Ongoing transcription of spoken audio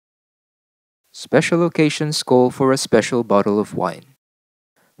Special occasions call for a special bottle of wine.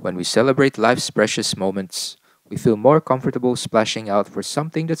 When we celebrate life's precious moments, we feel more comfortable splashing out for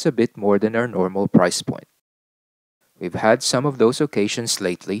something that's a bit more than our normal price point. We've had some of those occasions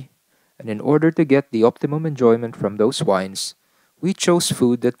lately, and in order to get the optimum enjoyment from those wines, we chose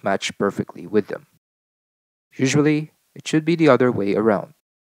food that matched perfectly with them. Usually, it should be the other way around.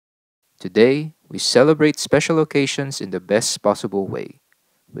 Today, we celebrate special occasions in the best possible way,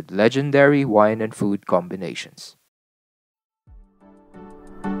 with legendary wine and food combinations.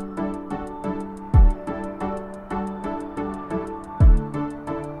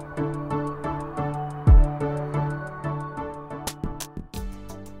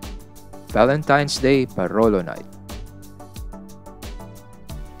 Valentine's Day Barolo Night.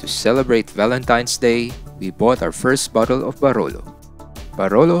 To celebrate Valentine's Day, we bought our first bottle of Barolo.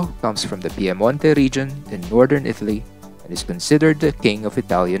 Barolo comes from the Piemonte region in northern Italy and is considered the king of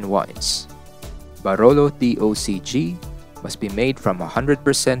Italian wines. Barolo DOCG must be made from 100%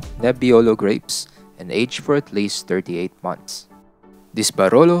 Nebbiolo grapes and aged for at least 38 months. This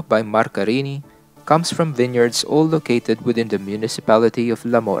Barolo by Marcarini comes from vineyards all located within the municipality of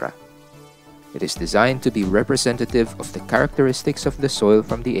La Mora. It is designed to be representative of the characteristics of the soil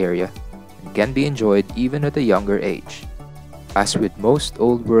from the area and can be enjoyed even at a younger age. As with most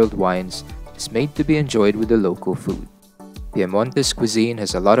Old World wines, it is made to be enjoyed with the local food. Piemonte's cuisine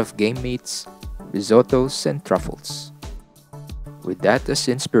has a lot of game meats, risottos, and truffles. With that as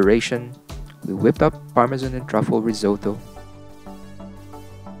inspiration, we whipped up Parmesan and truffle risotto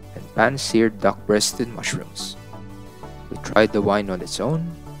and pan-seared duck breast and mushrooms. We tried the wine on its own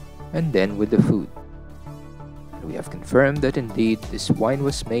and then with the food. And we have confirmed that indeed this wine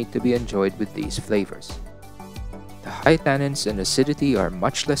was made to be enjoyed with these flavors. The high tannins and acidity are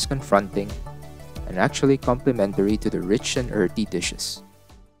much less confronting and actually complementary to the rich and earthy dishes.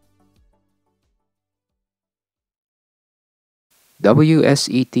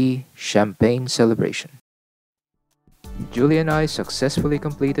 WSET Champagne Celebration. Julie and I successfully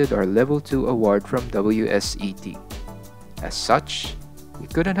completed our Level 2 award from WSET. As such, we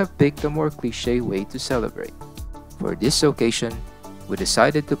couldn't have picked a more cliché way to celebrate. For this occasion, we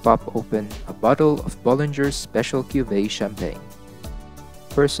decided to pop open a bottle of Bollinger's Special Cuvée Champagne.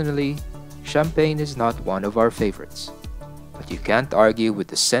 Personally, champagne is not one of our favorites, but you can't argue with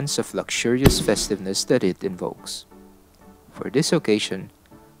the sense of luxurious festiveness that it invokes. For this occasion,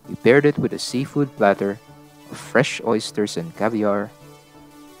 we paired it with a seafood platter of fresh oysters and caviar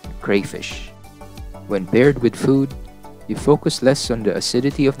and crayfish. When paired with food, you focus less on the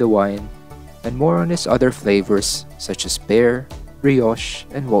acidity of the wine and more on its other flavors such as pear, brioche,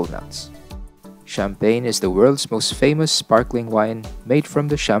 and walnuts. Champagne is the world's most famous sparkling wine made from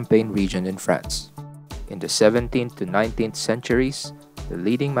the Champagne region in France. In the 17th to 19th centuries, the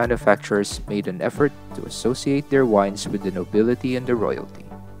leading manufacturers made an effort to associate their wines with the nobility and the royalty,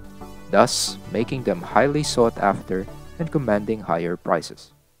 thus making them highly sought after and commanding higher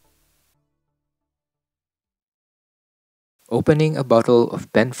prices. Opening a bottle of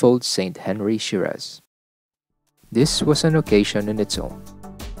Penfolds St. Henry Shiraz. This was an occasion in its own.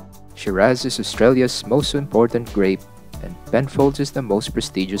 Shiraz is Australia's most important grape, and Penfolds is the most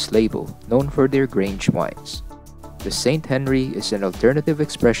prestigious label, known for their Grange wines. The St. Henry is an alternative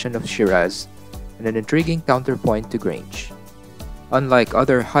expression of Shiraz and an intriguing counterpoint to Grange. Unlike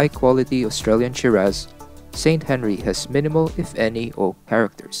other high-quality Australian Shiraz, St. Henry has minimal, if any, oak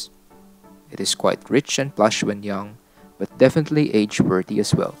characters. It is quite rich and plush when young, but definitely age-worthy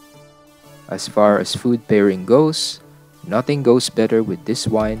as well. As far as food pairing goes, nothing goes better with this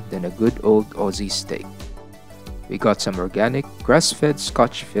wine than a good old Aussie steak. We got some organic, grass-fed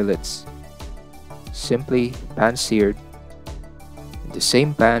Scotch fillets, simply pan-seared. In the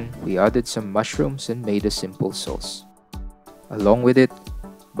same pan, we added some mushrooms and made a simple sauce. Along with it,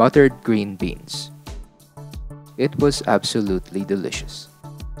 buttered green beans. It was absolutely delicious.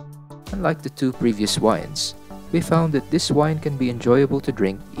 Unlike the two previous wines, we found that this wine can be enjoyable to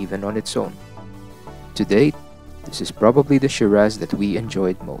drink even on its own. To date, this is probably the Shiraz that we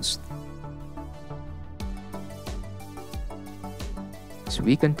enjoyed most. As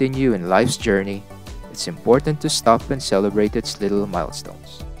we continue in life's journey, it's important to stop and celebrate its little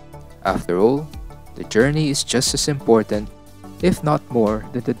milestones. After all, the journey is just as important, if not more,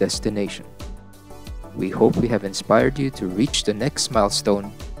 than the destination. We hope we have inspired you to reach the next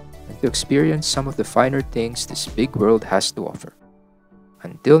milestone and to experience some of the finer things this big world has to offer.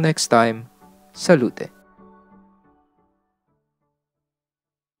 Until next time, salute!